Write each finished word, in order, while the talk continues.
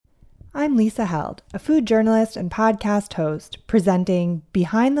I'm Lisa Held, a food journalist and podcast host, presenting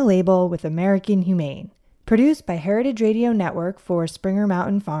Behind the Label with American Humane. Produced by Heritage Radio Network for Springer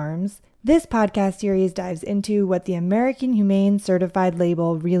Mountain Farms, this podcast series dives into what the American Humane Certified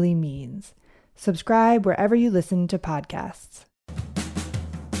label really means. Subscribe wherever you listen to podcasts.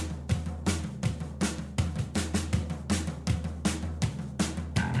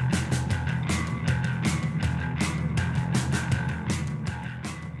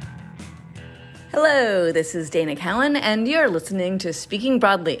 Hello, this is Dana Cowan, and you're listening to Speaking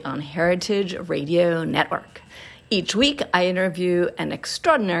Broadly on Heritage Radio Network. Each week, I interview an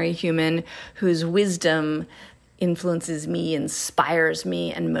extraordinary human whose wisdom influences me, inspires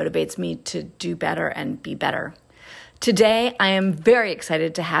me, and motivates me to do better and be better. Today, I am very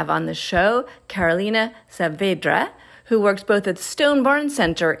excited to have on the show Carolina Saavedra, who works both at Stone Barn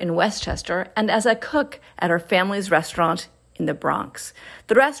Center in Westchester and as a cook at her family's restaurant in the Bronx.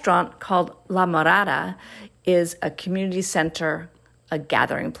 The restaurant, called La Morada, is a community center, a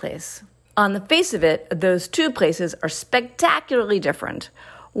gathering place. On the face of it, those two places are spectacularly different.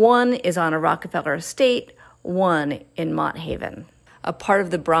 One is on a Rockefeller estate, one in Mott Haven, a part of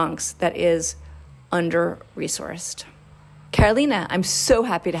the Bronx that is under-resourced. Carolina, I'm so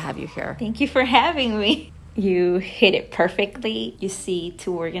happy to have you here. Thank you for having me. You hit it perfectly. You see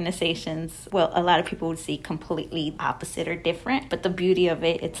two organizations, well, a lot of people would see completely opposite or different, but the beauty of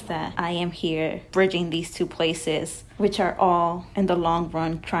it is that I am here bridging these two places, which are all in the long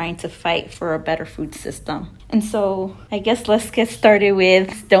run trying to fight for a better food system. And so I guess let's get started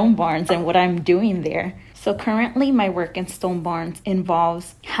with Stone Barns and what I'm doing there. So currently my work in Stone Barns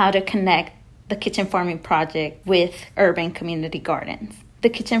involves how to connect the Kitchen Farming Project with urban community gardens. The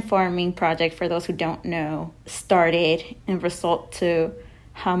Kitchen Farming Project, for those who don't know, started in result to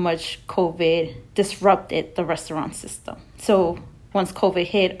how much COVID disrupted the restaurant system. So once COVID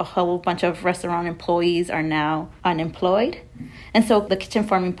hit, a whole bunch of restaurant employees are now unemployed. And so the Kitchen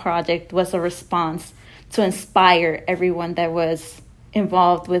Farming Project was a response to inspire everyone that was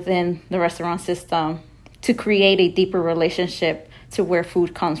involved within the restaurant system to create a deeper relationship to where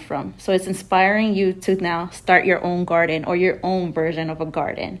food comes from. So it's inspiring you to now start your own garden or your own version of a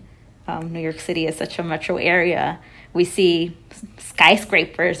garden. New York City is such a metro area. We see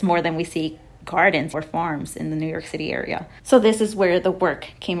skyscrapers more than we see gardens or farms in the New York City area. So this is where the work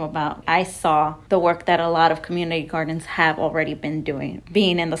came about. I saw the work that a lot of community gardens have already been doing.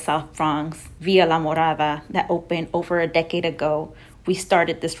 Being in the South Bronx, via La Morada, that opened over a decade ago, we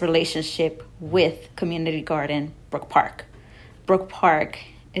started this relationship with community garden Brook Park. Brook Park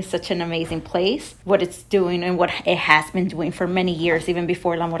is such an amazing place. What it's doing and what it has been doing for many years, even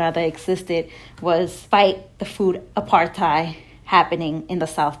before La Morada existed, was fight the food apartheid happening in the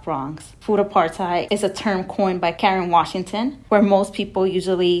South Bronx. Food apartheid is a term coined by Karen Washington, where most people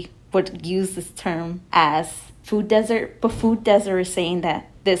usually would use this term as food desert, but food desert is saying that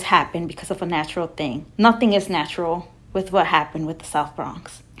this happened because of a natural thing. Nothing is natural with what happened with the South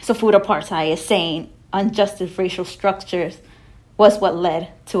Bronx. So food apartheid is saying unjust racial structures was what led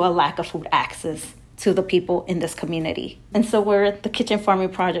to a lack of food access to the people in this community. And so where the Kitchen Farming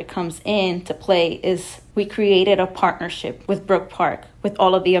Project comes in to play is we created a partnership with Brook Park with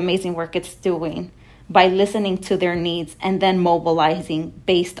all of the amazing work it's doing by listening to their needs and then mobilizing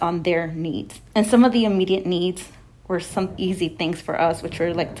based on their needs. And some of the immediate needs were some easy things for us, which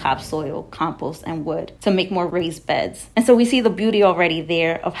were like topsoil, compost, and wood to make more raised beds. And so we see the beauty already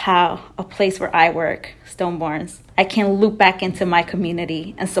there of how a place where I work, Stone Barns, I can loop back into my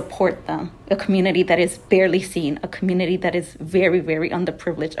community and support them. A community that is barely seen, a community that is very, very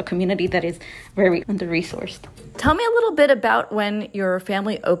underprivileged, a community that is very under-resourced. Tell me a little bit about when your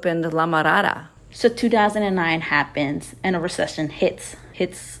family opened La Morada. So 2009 happens and a recession hits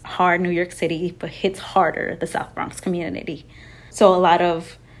hard New York City, but hits harder the South Bronx community. So a lot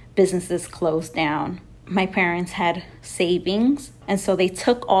of businesses closed down. My parents had savings, and so they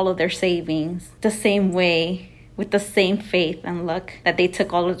took all of their savings the same way, with the same faith and luck that they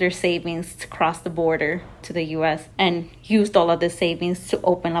took all of their savings to cross the border to the U.S. and used all of the savings to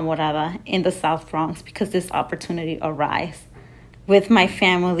open La Morada in the South Bronx because this opportunity arose. With my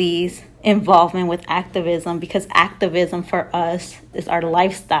family's involvement with activism, because activism for us is our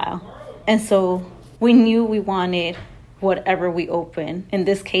lifestyle. And so we knew we wanted whatever we open, in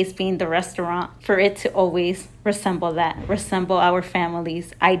this case being the restaurant, for it to always resemble our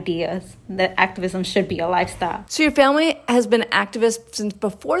family's ideas that activism should be a lifestyle. So your family has been activists since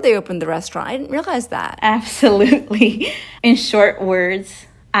before they opened the restaurant. I didn't realize that. Absolutely. In short words,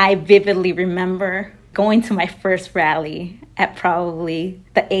 I vividly remember going to my first rally at probably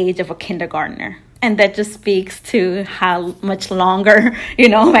the age of a kindergartner. And that just speaks to how much longer,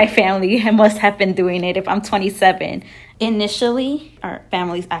 my family must have been doing it if I'm 27. Initially, our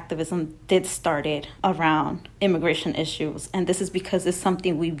family's activism did started around immigration issues. And this is because it's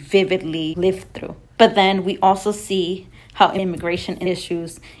something we vividly lived through. But then we also see how immigration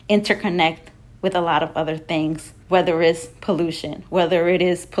issues interconnect with a lot of other things, whether it's pollution, whether it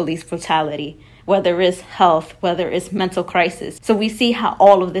is police brutality, whether it's health, whether it's mental crisis. So we see how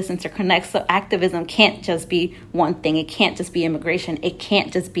all of this interconnects. So activism can't just be one thing. It can't just be immigration. It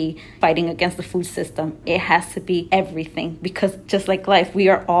can't just be fighting against the food system. It has to be everything, because just like life, we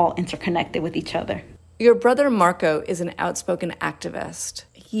are all interconnected with each other. Your brother Marco is an outspoken activist.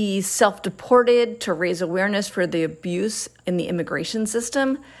 He self-deported to raise awareness for the abuse in the immigration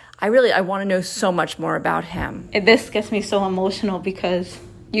system. I want to know so much more about him. This gets me so emotional because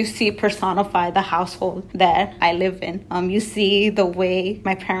you see personify the household that I live in. You see the way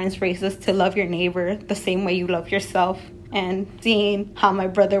my parents raised us to love your neighbor the same way you love yourself, and seeing how my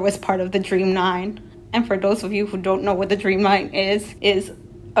brother was part of the Dream 9. And for those of you who don't know what the Dream 9 is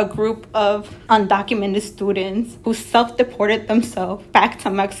a group of undocumented students who self-deported themselves back to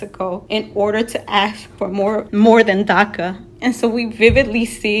Mexico in order to ask for more than DACA. And so we vividly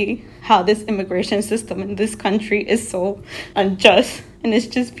see how this immigration system in this country is so unjust. And it's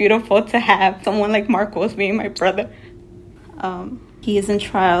just beautiful to have someone like Marcos being my brother. He is in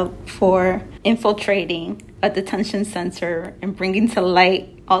trial for infiltrating a detention center and bringing to light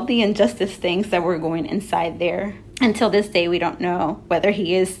all the injustice things that were going inside there. Until this day, we don't know whether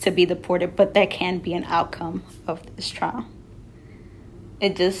he is to be deported, but that can be an outcome of this trial.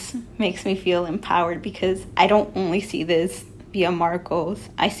 It just makes me feel empowered because I don't only see this via Marcos.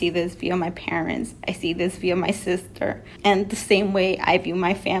 I see this via my parents. I see this via my sister. And the same way I view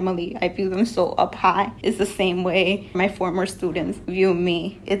my family, I view them so up high, is the same way my former students view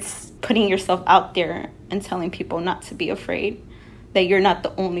me. It's putting yourself out there and telling people not to be afraid, that you're not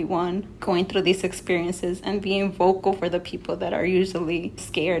the only one going through these experiences, and being vocal for the people that are usually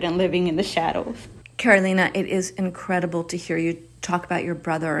scared and living in the shadows. Carolina, it is incredible to hear you talk about your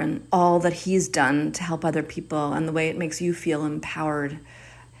brother and all that he's done to help other people and the way it makes you feel empowered.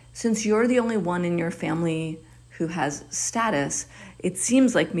 Since you're the only one in your family who has status, it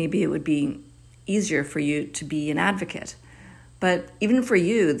seems like maybe it would be easier for you to be an advocate. But even for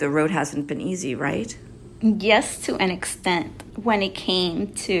you, the road hasn't been easy, right? Yes, to an extent, when it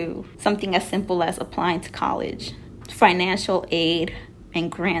came to something as simple as applying to college. Financial aid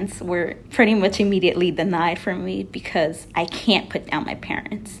and grants were pretty much immediately denied for me because I can't put down my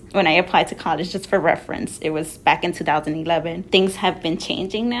parents. When I applied to college, just for reference, it was back in 2011. Things have been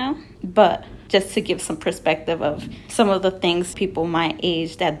changing now, but just to give some perspective of some of the things people my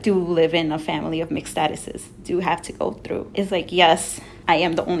age that do live in a family of mixed statuses do have to go through. It's like, yes, I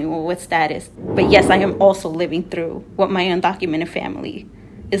am the only one with status, but yes, I am also living through what my undocumented family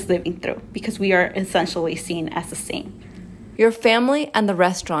is living through, because we are essentially seen as the same. Your family and the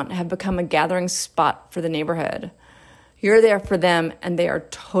restaurant have become a gathering spot for the neighborhood. You're there for them, and they are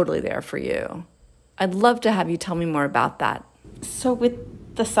totally there for you. I'd love to have you tell me more about that. So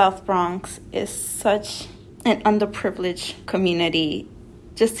with the South Bronx is such an underprivileged community.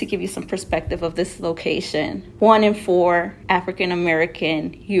 Just to give you some perspective of this location, 1 in 4 African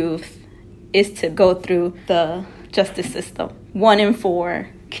American youth is to go through the justice system. 1 in 4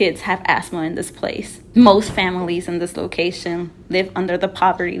 kids have asthma in this place. Most families in this location live under the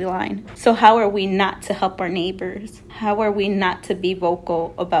poverty line. So how are we not to help our neighbors? How are we not to be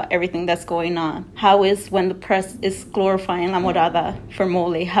vocal about everything that's going on? How is, when the press is glorifying La Morada for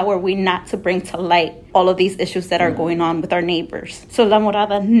mole, how are we not to bring to light all of these issues that are going on with our neighbors? So La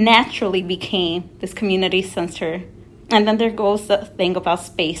Morada naturally became this community center. And then there goes the thing about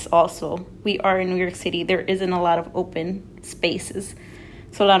space also. We are in New York City. There isn't a lot of open spaces.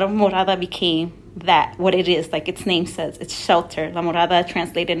 So La Morada became that, what it is, like its name says, it's shelter. La Morada,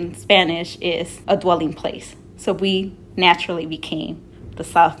 translated in Spanish, is a dwelling place. So we naturally became the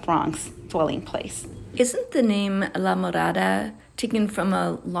South Bronx dwelling place. Isn't the name La Morada taken from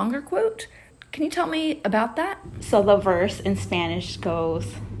a longer quote? Can you tell me about that? So the verse in Spanish goes,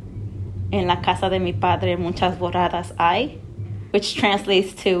 En la casa de mi padre muchas moradas hay, which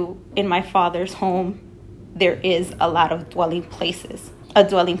translates to, in my father's home, there is a lot of dwelling places. A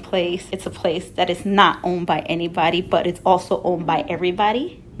dwelling place, it's a place that is not owned by anybody, but it's also owned by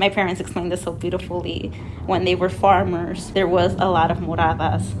everybody. My parents explained this so beautifully. When they were farmers, there was a lot of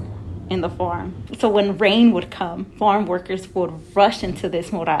moradas in the farm. So when rain would come, farm workers would rush into this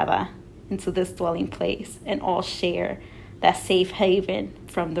morada, into this dwelling place, and all share that safe haven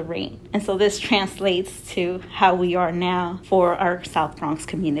from the rain. And so this translates to how we are now for our South Bronx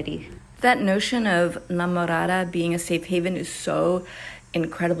community. That notion of La Morada being a safe haven is so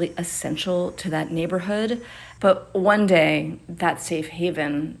incredibly essential to that neighborhood. But one day, that safe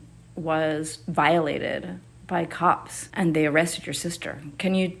haven was violated by cops and they arrested your sister.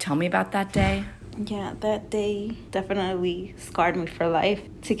 Can you tell me about that day? Yeah, that day definitely scarred me for life.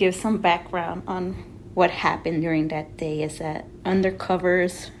 To give some background on what happened during that day is that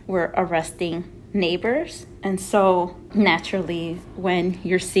undercovers were arresting neighbors. And so naturally, when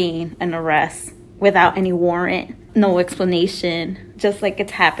you're seeing an arrest without any warrant, no explanation, just like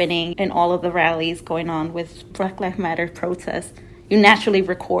it's happening in all of the rallies going on with Black Lives Matter protests, you naturally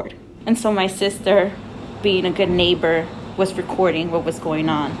record. And so my sister, being a good neighbor, was recording what was going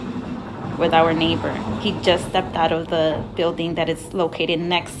on with our neighbor. He just stepped out of the building that is located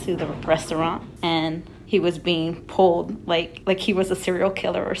next to the restaurant, and he was being pulled like he was a serial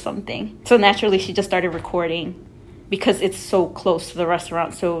killer or something. So naturally, she just started recording because it's so close to the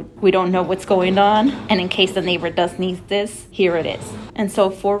restaurant, so we don't know what's going on. And in case the neighbor does need this, here it is. And so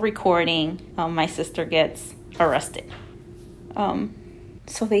for recording, my sister gets arrested.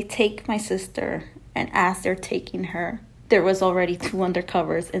 So they take my sister, and as they're taking her, there was already 2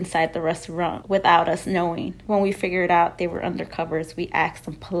 undercovers inside the restaurant without us knowing. When we figured out they were undercovers, we asked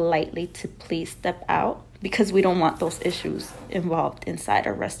them politely to please step out because we don't want those issues involved inside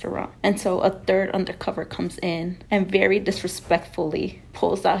our restaurant. And so a 3rd undercover comes in and very disrespectfully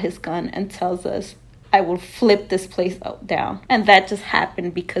pulls out his gun and tells us, "I will flip this place down." And that just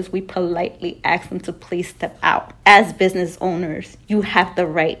happened because we politely asked them to please step out. As business owners, you have the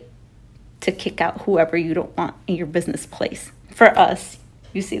right to kick out whoever you don't want in your business place. For us,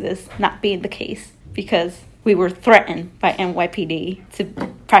 you see this not being the case because we were threatened by NYPD to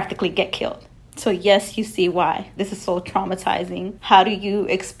practically get killed. So yes, you see why this is so traumatizing. How do you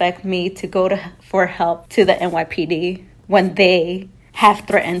expect me to go for help to the NYPD when they have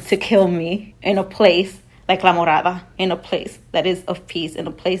threatened to kill me in a place like La Morada, in a place that is of peace, in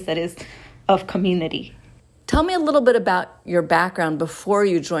a place that is of community? Tell me a little bit about your background before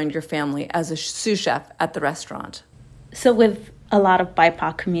you joined your family as a sous chef at the restaurant. So with a lot of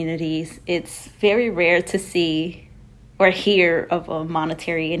BIPOC communities, it's very rare to see or hear of a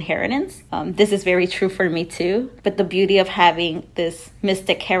monetary inheritance. This is very true for me too. But the beauty of having this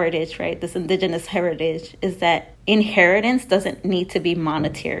mystic heritage, right, this indigenous heritage, is that inheritance doesn't need to be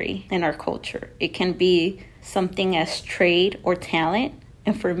monetary in our culture. It can be something as trade or talent.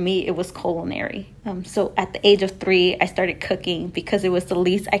 And for me, it was culinary. So at the age of 3, I started cooking because it was the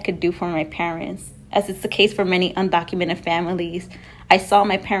least I could do for my parents. As it's the case for many undocumented families, I saw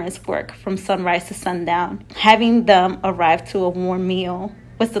my parents work from sunrise to sundown. Having them arrive to a warm meal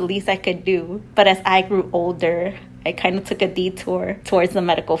was the least I could do. But as I grew older, I kind of took a detour towards the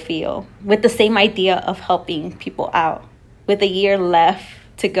medical field with the same idea of helping people out. With a year left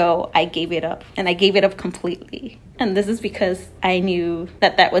to go, I gave it up, and I gave it up completely. And this is because I knew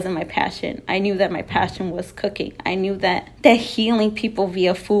that that wasn't my passion. I knew that my passion was cooking. I knew that healing people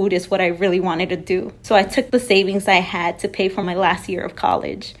via food is what I really wanted to do. So I took the savings I had to pay for my last year of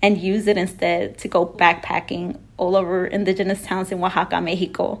college and used it instead to go backpacking all over indigenous towns in Oaxaca,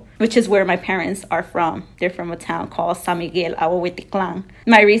 Mexico, which is where my parents are from. They're from a town called San Miguel, Ahuehueticlan.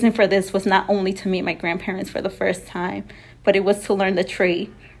 My reason for this was not only to meet my grandparents for the first time, but it was to learn the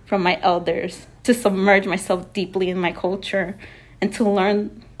trade from my elders, to submerge myself deeply in my culture, and to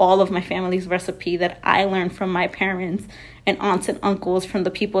learn all of my family's recipe that I learned from my parents and aunts and uncles from the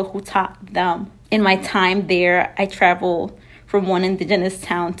people who taught them. In my time there, I traveled from one indigenous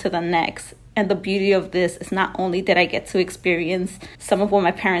town to the next. And the beauty of this is not only did I get to experience some of what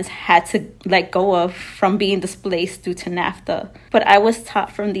my parents had to let go of from being displaced due to NAFTA, but I was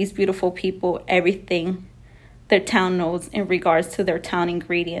taught from these beautiful people everything their town knows in regards to their town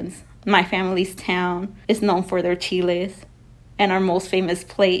ingredients. My family's town is known for their chiles, and our most famous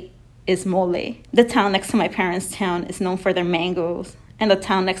plate is mole. The town next to my parents' town is known for their mangoes, and the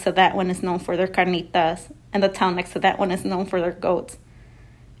town next to that one is known for their carnitas, and the town next to that one is known for their goats.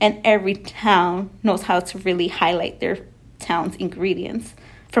 And every town knows how to really highlight their town's ingredients,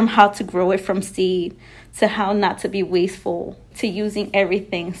 from how to grow it from seed, to how not to be wasteful, to using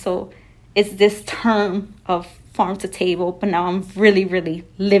everything. So it's this term of farm to table, but now I'm really, really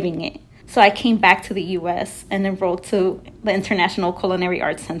living it. So I came back to the U.S. and enrolled to the International Culinary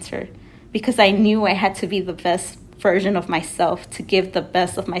Arts Center because I knew I had to be the best version of myself, to give the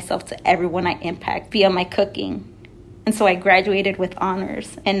best of myself to everyone I impact via my cooking. And so I graduated with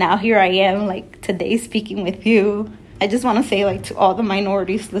honors. And now here I am, like today, speaking with you. I just want to say, like, to all the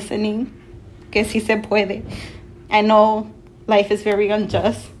minorities listening, que si se puede. I know life is very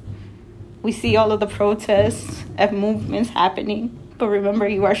unjust. We see all of the protests and movements happening, but remember,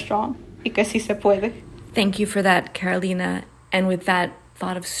 you are strong. Y que sí se puede. Thank you for that, Carolina. And with that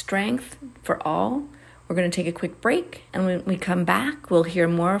thought of strength for all, we're going to take a quick break. And when we come back, we'll hear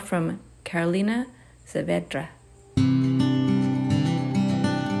more from Carolina Saavedra.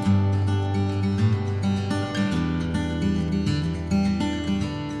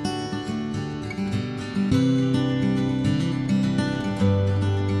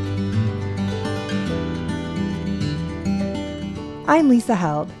 I'm Lisa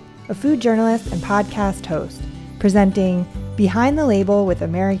Held, a food journalist and podcast host, presenting Behind the Label with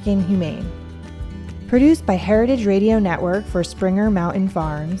American Humane. Produced by Heritage Radio Network for Springer Mountain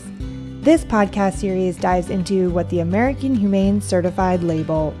Farms, this podcast series dives into what the American Humane Certified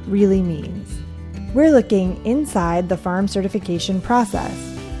label really means. We're looking inside the farm certification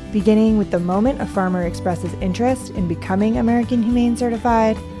process, beginning with the moment a farmer expresses interest in becoming American Humane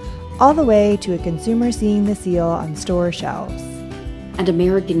Certified, all the way to a consumer seeing the seal on store shelves. And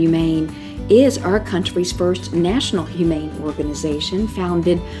American Humane is our country's first national humane organization,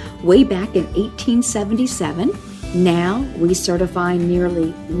 founded way back in 1877. Now we certify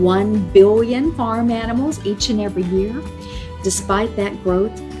nearly 1 billion farm animals each and every year. Despite that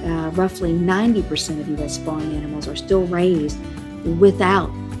growth, roughly 90% of U.S. farm animals are still raised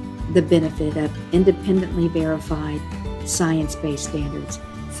without the benefit of independently verified science-based standards.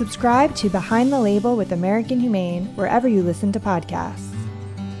 Subscribe to Behind the Label with American Humane wherever you listen to podcasts.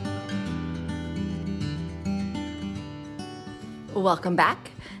 Welcome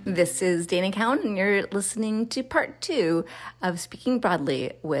back. This is Dana Cowan, and you're listening to part 2 of Speaking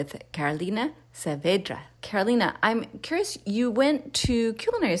Broadly with Carolina Saavedra. Carolina, I'm curious, you went to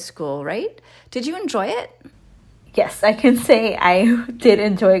culinary school, right? Did you enjoy it? Yes, I can say I did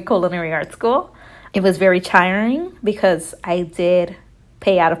enjoy culinary art school. It was very tiring because I did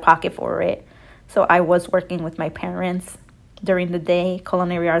pay out of pocket for it. So I was working with my parents during the day.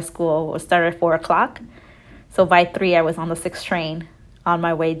 Culinary art school was started at 4 o'clock. So by 3, I was on the 6 train on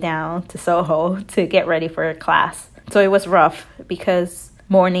my way down to Soho to get ready for a class. So it was rough because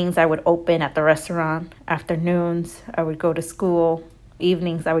mornings I would open at the restaurant. Afternoons, I would go to school.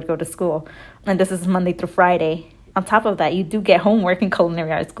 Evenings, I would go to school. And this is Monday through Friday. On top of that, you do get homework in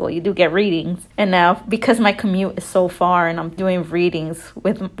culinary art school. You do get readings. And now, because my commute is so far and I'm doing readings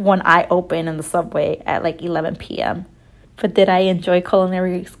with one eye open in the subway at like 11 p.m. But did I enjoy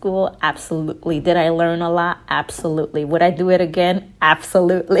culinary school? Absolutely. Did I learn a lot? Absolutely. Would I do it again?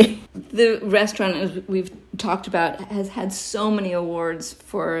 Absolutely. The restaurant, as we've talked about, has had so many awards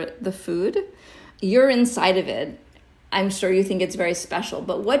for the food. You're inside of it. I'm sure you think it's very special,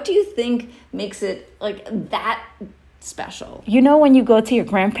 but what do you think makes it like that special? You know when you go to your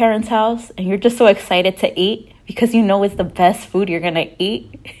grandparents' house and you're just so excited to eat because you know it's the best food you're going to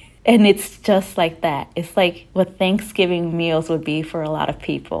eat? And it's just like that. It's like what Thanksgiving meals would be for a lot of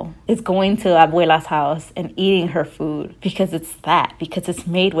people. It's going to Abuela's house and eating her food because it's that, because it's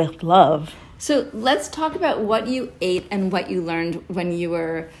made with love. So let's talk about what you ate and what you learned when you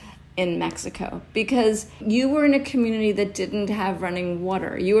were in Mexico, because you were in a community that didn't have running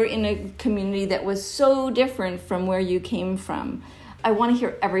water. You were in a community that was so different from where you came from. I want to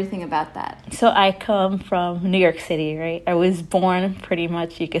hear everything about that. So I come from New York City, right? I was born pretty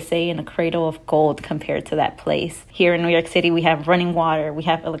much, you could say, in a cradle of gold compared to that place. Here in New York City, we have running water, we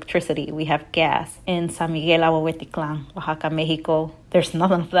have electricity, we have gas. In San Miguel, Ahuehueticlan, Oaxaca, Mexico, there's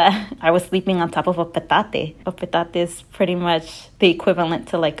none of that. I was sleeping on top of a petate. A petate is pretty much the equivalent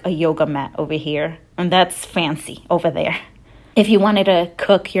to like a yoga mat over here. And that's fancy over there. If you wanted to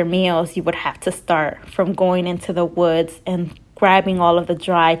cook your meals, you would have to start from going into the woods and grabbing all of the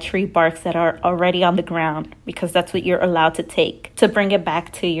dry tree barks that are already on the ground, because that's what you're allowed to take to bring it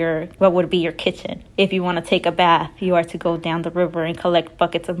back to your, what would be your kitchen. If you want to take a bath, you are to go down the river and collect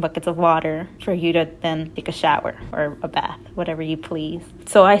buckets and buckets of water for you to then take a shower or a bath, whatever you please.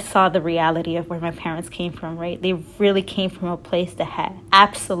 So I saw the reality of where my parents came from, right? They really came from a place that had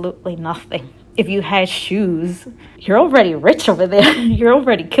absolutely nothing. If you had shoes, you're already rich over there. You're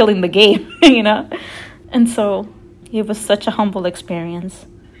already killing the game, you know? And so it was such a humble experience.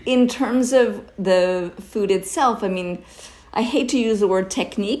 In terms of the food itself, I mean, I hate to use the word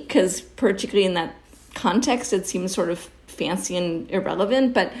technique because particularly in that context, it seems sort of fancy and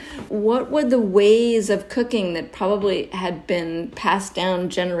irrelevant. But what were the ways of cooking that probably had been passed down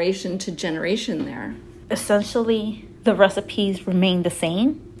generation to generation there? Essentially, the recipes remained the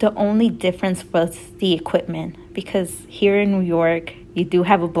same. The only difference was the equipment, because here in New York, you do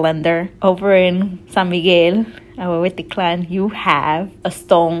have a blender. Over in San Miguel, Ahuehueticlan, you have a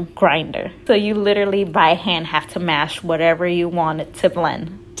stone grinder. So you literally by hand have to mash whatever you wanted to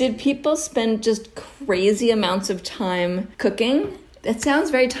blend. Did people spend just crazy amounts of time cooking That sounds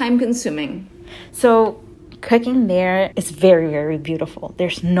very time consuming. So cooking there is very, very beautiful.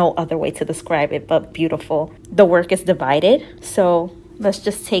 There's no other way to describe it but beautiful. The work is divided. So let's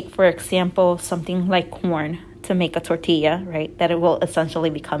just take, for example, something like corn to make a tortilla, right? That it will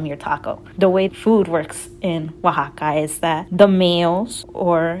essentially become your taco. The way food works in Oaxaca is that the males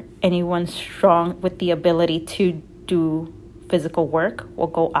or anyone strong with the ability to do physical work will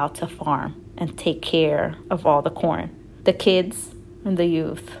go out to farm and take care of all the corn. The kids and the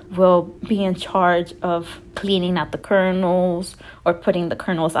youth will be in charge of cleaning out the kernels or putting the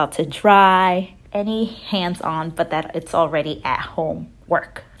kernels out to dry. Any hands-on, but that it's already at home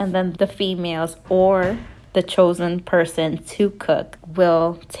work. And then the females or the chosen person to cook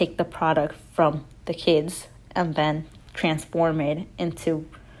will take the product from the kids and then transform it into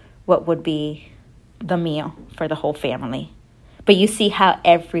what would be the meal for the whole family. But you see how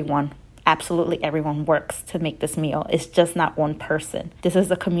absolutely everyone works to make this meal. It's just not one person. This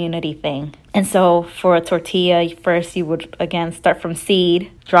is a community thing. And so for a tortilla, first you would, again, start from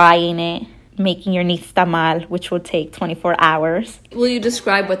seed, drying it, making your nixtamal, which will take 24 hours. Will you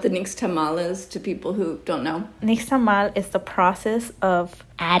describe what the nixtamal is to people who don't know? Nixtamal is the process of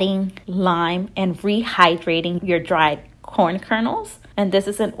adding lime and rehydrating your dried corn kernels. And this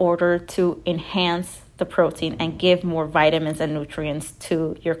is in order to enhance the protein and give more vitamins and nutrients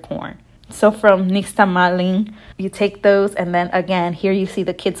to your corn. So from nixtamaling, you take those, and then again, here you see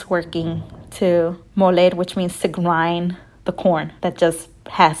the kids working to moler, which means to grind the corn that just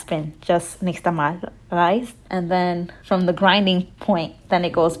has been just nixtamalized. And then from the grinding point, then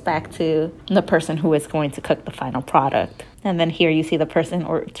it goes back to the person who is going to cook the final product. And then here you see the person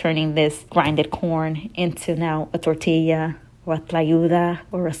turning this grinded corn into now a tortilla or a tlayuda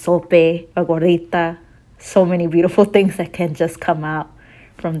or a sope, a gordita. So many beautiful things that can just come out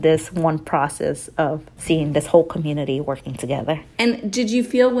from this one process of seeing this whole community working together. And did you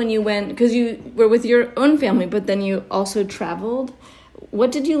feel when you went, because you were with your own family, but then you also traveled,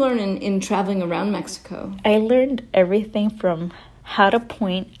 what did you learn in traveling around Mexico? I learned everything from how to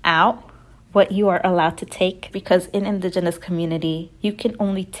point out what you are allowed to take, because in indigenous community, you can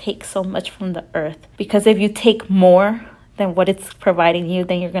only take so much from the earth. Because if you take more than what it's providing you,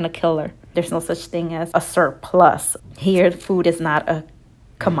 then you're going to kill her. There's no such thing as a surplus. Here, food is not a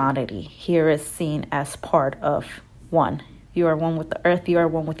commodity. Here is seen as part of one. You are one with the earth, you are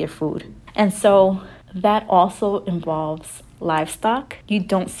one with your food. And so that also involves livestock. You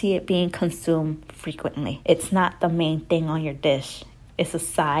don't see it being consumed frequently. It's not the main thing on your dish. It's a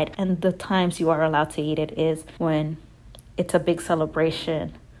side. And the times you are allowed to eat it is when it's a big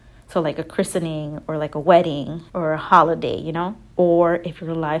celebration. So like a christening or like a wedding or a holiday, you know? Or if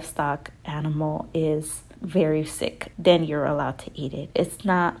your livestock animal is very sick, then you're allowed to eat it. It's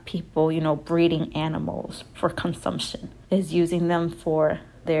not people, breeding animals for consumption. It's using them for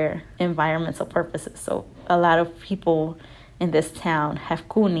their environmental purposes. So a lot of people in this town have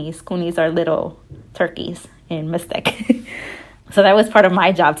kunis. Kunis are little turkeys in Mixtec. So that was part of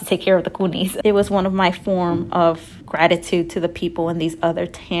my job, to take care of the kunis. It was one of my form of gratitude to the people in these other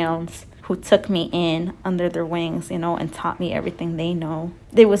towns who took me in under their wings, and taught me everything they know.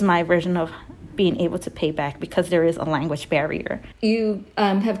 It was my version of being able to pay back, because there is a language barrier. You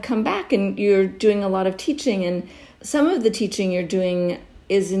have come back and you're doing a lot of teaching, and some of the teaching you're doing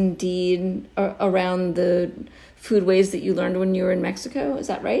is indeed around the foodways that you learned when you were in Mexico. Is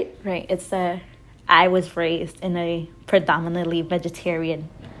that right? Right. It's I was raised in a predominantly vegetarian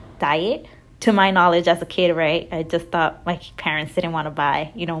diet. To my knowledge as a kid, right, I just thought my parents didn't want to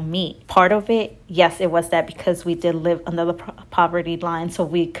buy, meat. Part of it, yes, it was that because we did live under the poverty line, so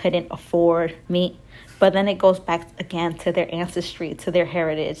we couldn't afford meat. But then it goes back again to their ancestry, to their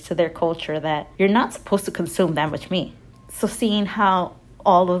heritage, to their culture, that you're not supposed to consume that much meat. So seeing how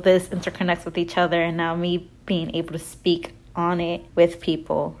all of this interconnects with each other, and now me being able to speak on it with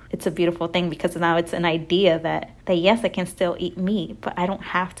people, it's a beautiful thing, because now it's an idea that yes, I can still eat meat, but I don't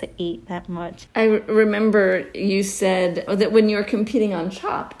have to eat that much. I remember you said that when you were competing on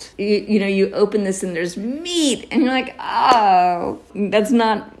Chopped, you open this and there's meat, and you're like, oh, that's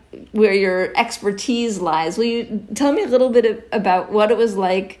not where your expertise lies. Will you tell me a little bit about what it was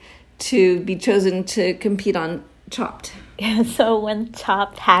like to be chosen to compete on Chopped? Yeah, so when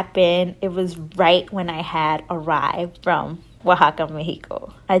Chopped happened, it was right when I had arrived from Oaxaca,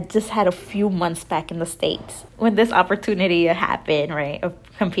 Mexico. I just had a few months back in the States. When this opportunity happened, right, of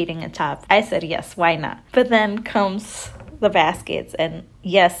competing in Chopped, I said, yes, why not? But then comes the baskets, and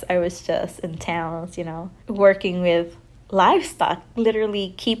yes, I was just in towns, working with livestock,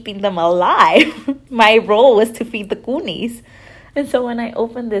 literally keeping them alive. My role was to feed the kunis. And so when I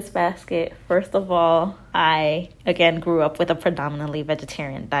opened this basket, first of all, I, again, grew up with a predominantly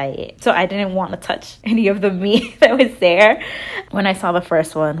vegetarian diet. So I didn't want to touch any of the meat that was there. When I saw the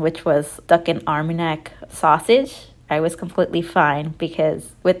first one, which was duck and Armagnac sausage, I was completely fine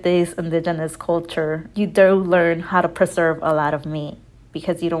because with this indigenous culture, you do learn how to preserve a lot of meat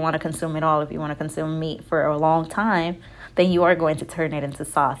because you don't want to consume it all. If you want to consume meat for a long time, then you are going to turn it into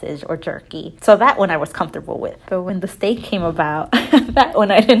sausage or jerky. So that one I was comfortable with. But when the steak came about, that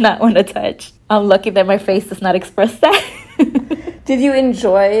one I did not want to touch. I'm lucky that my face does not express that. Did you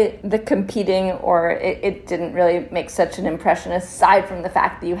enjoy the competing, or it didn't really make such an impression aside from the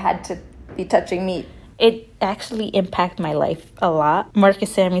fact that you had to be touching meat? It actually impacted my life a lot.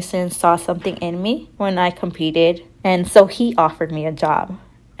 Marcus Samuelsson saw something in me when I competed, and so he offered me a job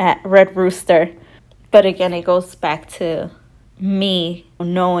at Red Rooster. But again, it goes back to me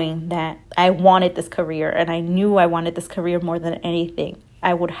knowing that I wanted this career, and I knew I wanted this career more than anything.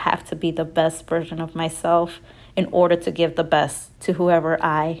 I would have to be the best version of myself in order to give the best to whoever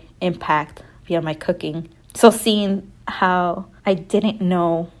I impact via my cooking. So seeing how I didn't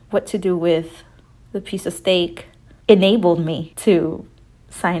know what to do with the piece of steak enabled me to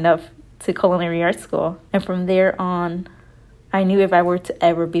sign up to culinary art school. And from there on, I knew if I were to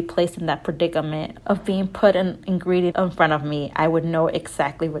ever be placed in that predicament of being put an ingredient in front of me, I would know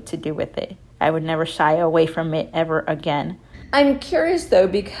exactly what to do with it. I would never shy away from it ever again. I'm curious though,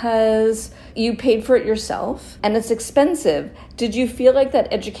 because you paid for it yourself and it's expensive. Did you feel like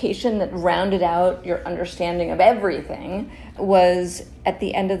that education that rounded out your understanding of everything was, at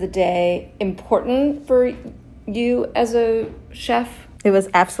the end of the day, important for you as a chef? It was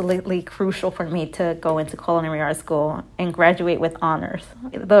absolutely crucial for me to go into culinary art school and graduate with honors.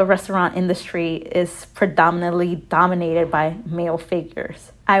 The restaurant industry is predominantly dominated by male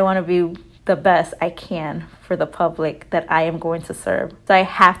figures. I want to be the best I can for the public that I am going to serve. So I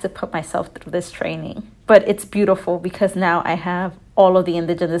have to put myself through this training. But it's beautiful because now I have all of the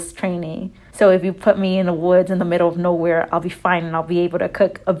indigenous training. So if you put me in the woods in the middle of nowhere, I'll be fine and I'll be able to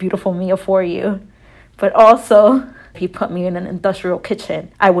cook a beautiful meal for you. But also, if you put me in an industrial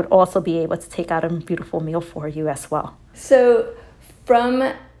kitchen, I would also be able to take out a beautiful meal for you as well. So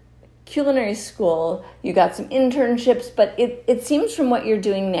from culinary school, you got some internships, but it seems from what you're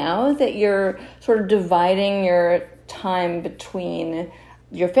doing now that you're sort of dividing your time between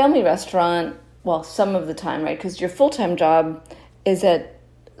your family restaurant, well, some of the time, right? Because your full-time job is at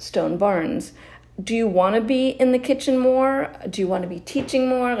Stone Barns. Do you want to be in the kitchen more? Do you want to be teaching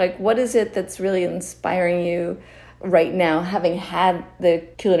more? Like, what is it that's really inspiring you right now, having had the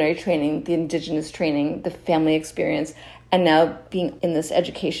culinary training, the indigenous training, the family experience, and now being in this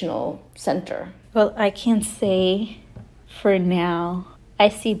educational center? Well, I can say for now, I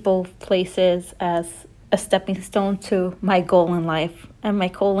see both places as a stepping stone to my goal in life. And my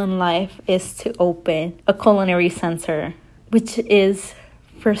goal in life is to open a culinary center, which is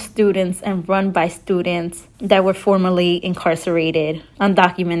for students and run by students that were formerly incarcerated,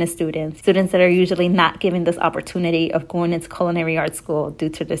 undocumented students that are usually not given this opportunity of going into culinary art school due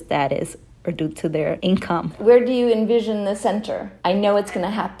to their status or due to their income. Where do you envision the center? I know it's going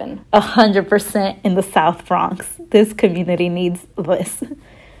to happen. 100% in the South Bronx. This community needs this.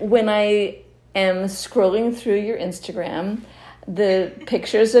 When I am scrolling through your Instagram, the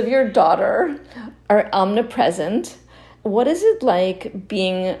pictures of your daughter are omnipresent. What is it like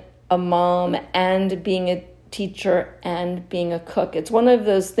being a mom and being a teacher and being a cook? It's one of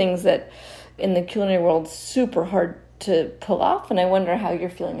those things that in the culinary world is super hard to pull off, and I wonder how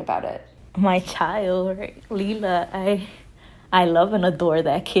you're feeling about it. My child, Leela, I love and adore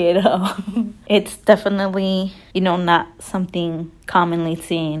that kid. It's definitely, not something commonly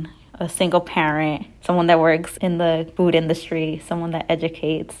seen. A single parent, someone that works in the food industry, someone that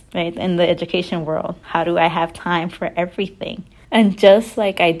educates, right? In the education world, how do I have time for everything? And just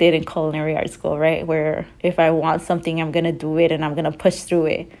like I did in culinary art school, right? Where if I want something, I'm going to do it and I'm going to push through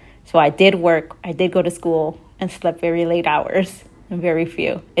it. So I did work, I did go to school and slept very late hours, and very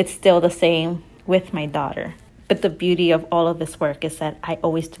few. It's still the same with my daughter. But the beauty of all of this work is that I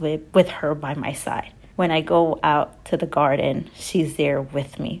always do it with her by my side. When I go out to the garden, she's there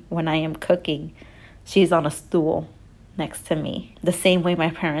with me. When I am cooking, she's on a stool next to me. The same way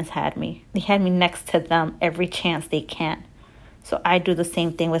my parents had me. They had me next to them every chance they can. So I do the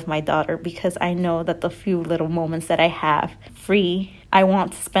same thing with my daughter because I know that the few little moments that I have free, I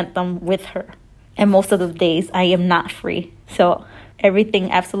want to spend them with her. And most of the days I am not free. So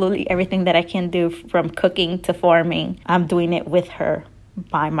absolutely everything that I can do from cooking to farming, I'm doing it with her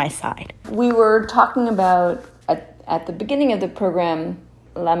by my side. We were talking about at the beginning of the program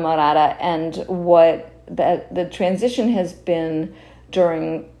La Morada and what that the transition has been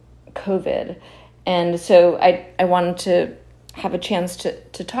during COVID. And so I wanted to have a chance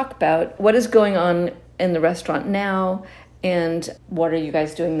to talk about what is going on in the restaurant now and what are you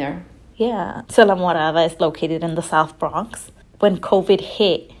guys doing there? Yeah, so La Morada is located in the South Bronx. When COVID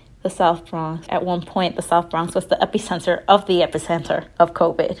hit the South Bronx, at one point the South Bronx was the epicenter of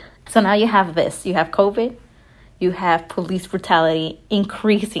COVID. So now you have this. You have COVID. You have police brutality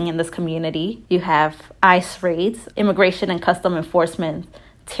increasing in this community. You have ICE raids, immigration and custom enforcement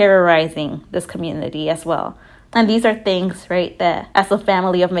terrorizing this community as well. And these are things, right, that as a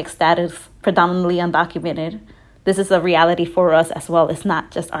family of mixed status, predominantly undocumented, this is a reality for us as well. It's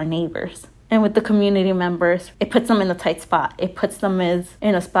not just our neighbors. And with the community members, it puts them in a tight spot. It puts them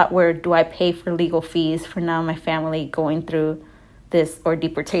in a spot where, do I pay for legal fees for now my family going through this or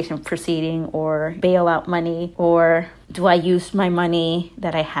deportation proceeding or bailout money? Or do I use my money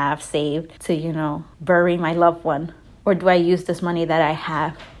that I have saved to, bury my loved one? Or do I use this money that I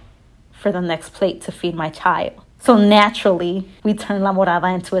have for the next plate to feed my child? So naturally, we turn La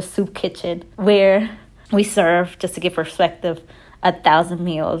Morada into a soup kitchen where we serve, just to give perspective, 1,000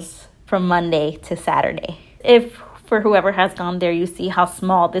 meals from Monday to Saturday. If for whoever has gone there, you see how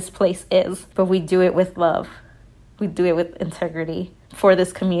small this place is, but we do it with love. We do it with integrity for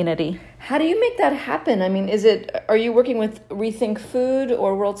this community. How do you make that happen? I mean, are you working with Rethink Food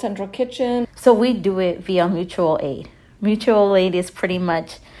or World Central Kitchen? So we do it via mutual aid. Mutual aid is pretty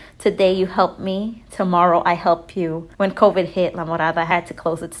much, today you help me, tomorrow I help you. When COVID hit, La Morada had to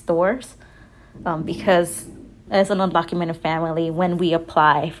close its doors because as an undocumented family, when we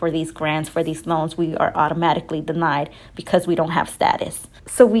apply for these grants, for these loans, we are automatically denied because we don't have status.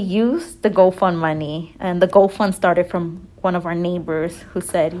 So we used the GoFund money, and the GoFund started from one of our neighbors who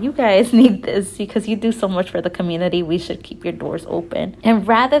said, you guys need this because you do so much for the community. We should keep your doors open. And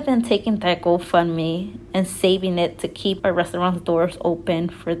rather than taking that GoFundMe and saving it to keep our restaurant's doors open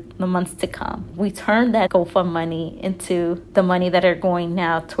for the months to come, we turned that GoFund money into the money that are going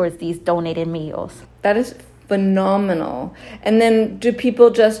now towards these donated meals. That is phenomenal. And then do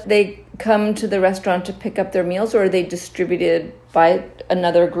people they come to the restaurant to pick up their meals, or are they distributed by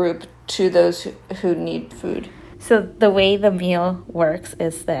another group to those who need food? So the way the meal works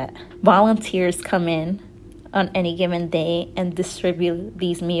is that volunteers come in on any given day and distribute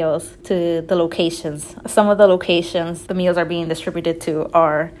these meals to the locations. Some of the locations the meals are being distributed to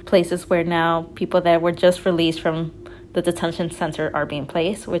are places where now people that were just released from the detention center are being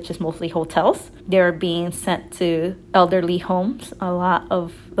placed, which is mostly hotels. They're being sent to elderly homes. A lot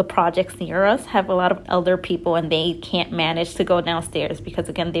of the projects near us have a lot of elder people and they can't manage to go downstairs because,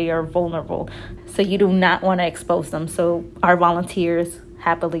 again, they are vulnerable. So you do not want to expose them. So our volunteers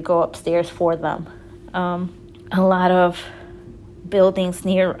happily go upstairs for them. A lot of buildings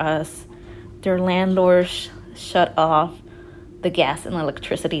near us, their landlords shut off the gas and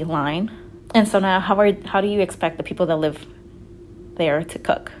electricity line. And so now how do you expect the people that live there to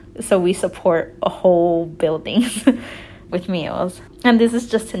cook? So we support a whole building with meals. And this is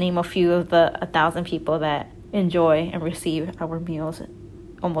just to name a few of the 1,000 people that enjoy and receive our meals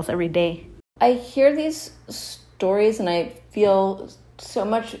almost every day. I hear these stories and I feel so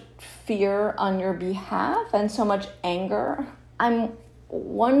much fear on your behalf and so much anger. I'm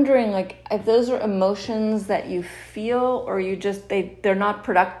wondering, if those are emotions that you feel, or you just they're not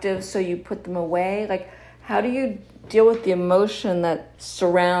productive, so you put them away. How do you deal with the emotion that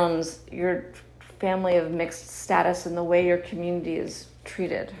surrounds your family of mixed status and the way your community is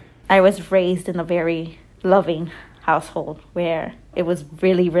treated? I was raised in a very loving household where it was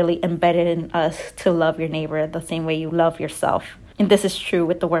really, really embedded in us to love your neighbor the same way you love yourself. And this is true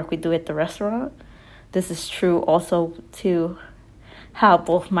with the work we do at the restaurant. This is true also to how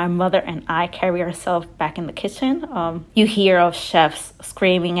both my mother and I carry ourselves back in the kitchen. You hear of chefs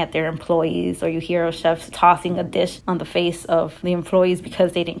screaming at their employees, or you hear of chefs tossing a dish on the face of the employees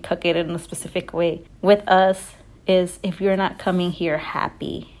because they didn't cook it in a specific way. With us is, if you're not coming here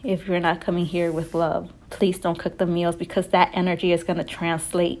happy, if you're not coming here with love, please don't cook the meals, because that energy is going to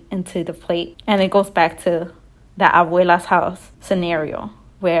translate into the plate. And it goes back to the abuela's house scenario,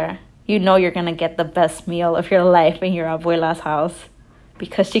 where you're going to get the best meal of your life in your abuela's house,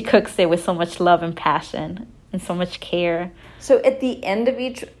 because she cooks it with so much love and passion and so much care. So at the end of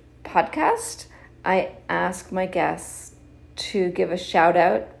each podcast, I ask my guests to give a shout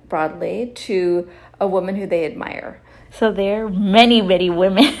out broadly to a woman who they admire. So there are many, many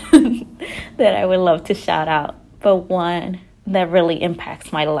women that I would love to shout out. But one that really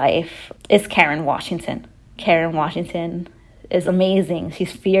impacts my life is Karen Washington. Karen Washington is amazing.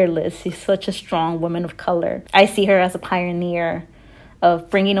 She's fearless. She's such a strong woman of color. I see her as a pioneer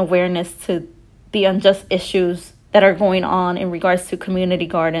of bringing awareness to the unjust issues that are going on in regards to community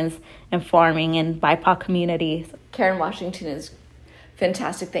gardens and farming in BIPOC communities. Karen Washington is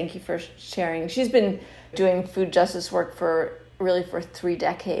fantastic. Thank you for sharing. She's been doing food justice work for 3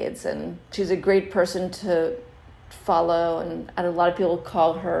 decades, and she's a great person to follow, and a lot of people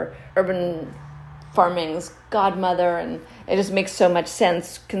call her urban farming's godmother, and it just makes so much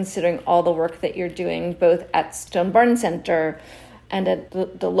sense considering all the work that you're doing both at Stone Barn Center and at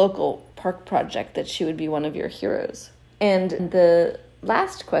the local park project, that she would be one of your heroes. And the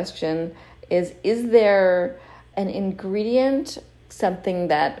last question is there an ingredient, something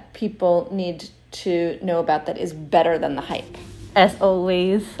that people need to know about that is better than the hype? As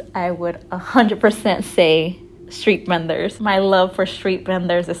always, I would 100% say street vendors. My love for street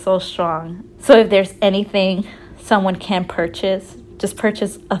vendors is so strong. So if there's anything someone can purchase, just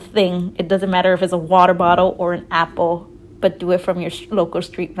purchase a thing. It doesn't matter if it's a water bottle or an apple, but do it from your local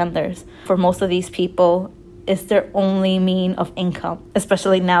street vendors. For most of these people, it's their only mean of income,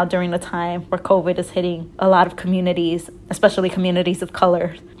 especially now during the time where COVID is hitting a lot of communities, especially communities of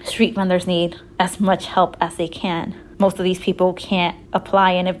color. Street vendors need as much help as they can. Most of these people can't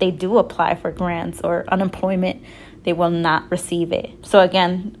apply, and if they do apply for grants or unemployment, they will not receive it. So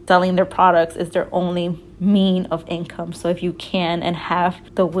again, selling their products is their only mean of income. So if you can and have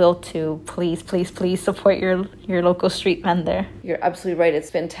the will to, please, please, please support your local street vendor. You're absolutely right.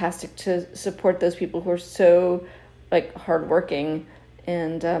 It's fantastic to support those people who are so hardworking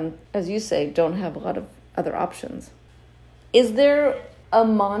and, as you say, don't have a lot of other options. Is there a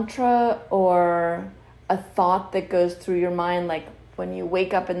mantra or a thought that goes through your mind, like when you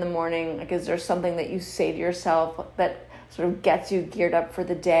wake up in the morning? Is there something that you say to yourself that sort of gets you geared up for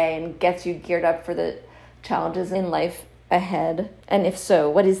the day and gets you geared up for the challenges in life ahead? And if so,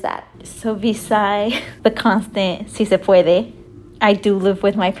 what is that? So beside the constant si se puede, I do live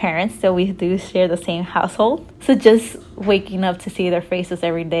with my parents, so we do share the same household. So just waking up to see their faces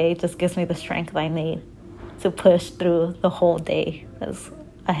every day just gives me the strength I need to push through the whole day that's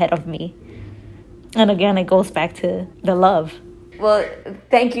ahead of me. And again, it goes back to the love. Well,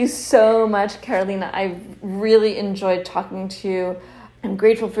 thank you so much, Carolina. I've really enjoyed talking to you. I'm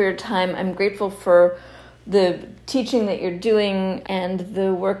grateful for your time. I'm grateful for the teaching that you're doing and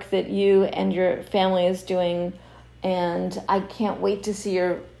the work that you and your family is doing. And I can't wait to see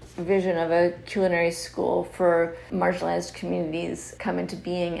your vision of a culinary school for marginalized communities come into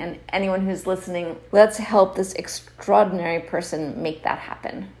being. And anyone who's listening, let's help this extraordinary person make that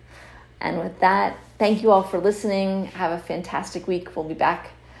happen. And with that, thank you all for listening. Have a fantastic week. We'll be back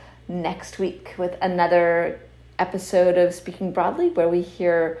next week with another episode of Speaking Broadly, where we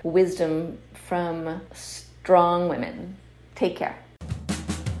hear wisdom from strong women. Take care.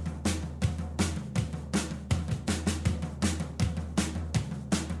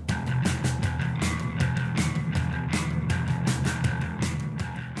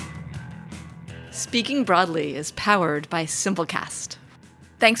 Speaking Broadly is powered by Simplecast.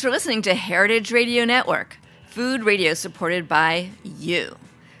 Thanks for listening to Heritage Radio Network, food radio supported by you.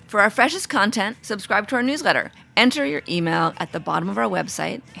 For our freshest content, subscribe to our newsletter. Enter your email at the bottom of our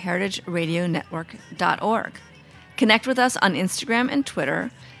website, heritageradionetwork.org. Connect with us on Instagram and Twitter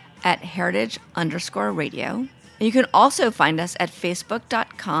at heritage_radio. And you can also find us at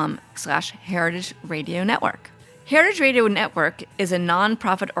facebook.com/Heritage Radio Network. Heritage Radio Network is a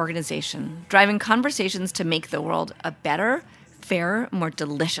nonprofit organization driving conversations to make the world a better, fairer, more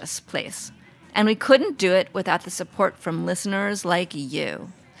delicious place. And we couldn't do it without the support from listeners like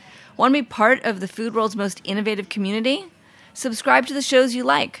you. Want to be part of the food world's most innovative community? Subscribe to the shows you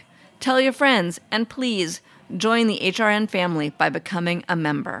like, tell your friends, and please join the HRN family by becoming a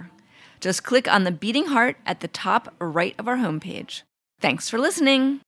member. Just click on the beating heart at the top right of our homepage. Thanks for listening.